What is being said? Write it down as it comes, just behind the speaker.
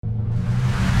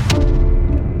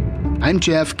I'm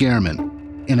Jeff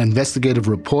Gehrman, an investigative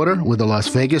reporter with the Las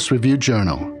Vegas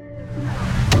Review-Journal.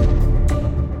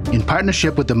 In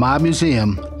partnership with the Mob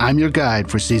Museum, I'm your guide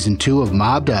for Season 2 of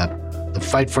Mobbed Up, The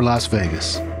Fight for Las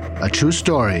Vegas, a true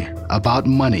story about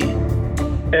money.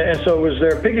 And so it was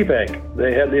their piggy bank.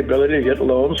 They had the ability to get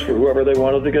loans for whoever they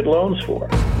wanted to get loans for.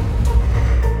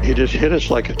 He just hit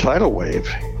us like a tidal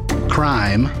wave.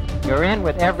 Crime. You're in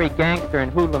with every gangster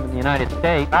and hoodlum in the United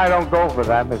States. I don't go for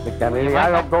that, Mr. Kennedy. I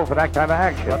don't go for that kind of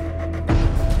action.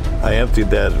 I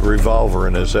emptied that revolver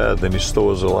in his head, then he still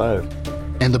was alive.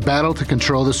 And the battle to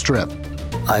control the Strip.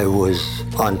 I was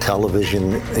on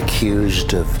television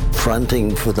accused of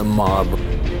fronting for the mob.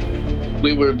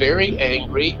 We were very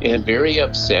angry and very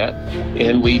upset,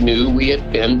 and we knew we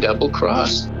had been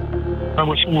double-crossed. I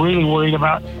was really worried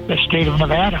about the state of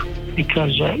Nevada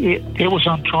because it was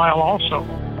on trial also.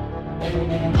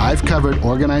 I've covered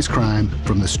organized crime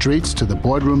from the streets to the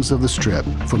boardrooms of the Strip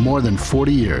for more than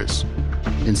 40 years.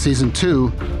 In Season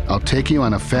 2, I'll take you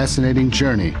on a fascinating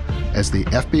journey as the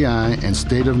FBI and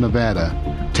state of Nevada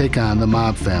take on the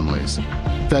mob families.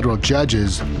 Federal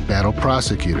judges battle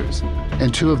prosecutors,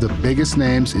 and two of the biggest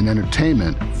names in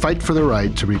entertainment fight for the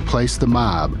right to replace the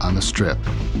mob on the Strip.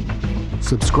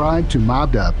 Subscribe to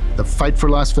Mobbed Up, The Fight for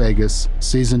Las Vegas,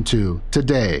 Season 2,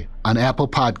 today on Apple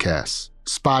Podcasts,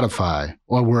 Spotify,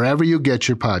 or wherever you get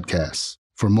your podcasts.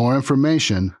 For more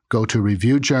information, go to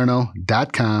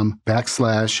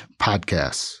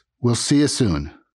reviewjournal.com/podcasts. We'll see you soon.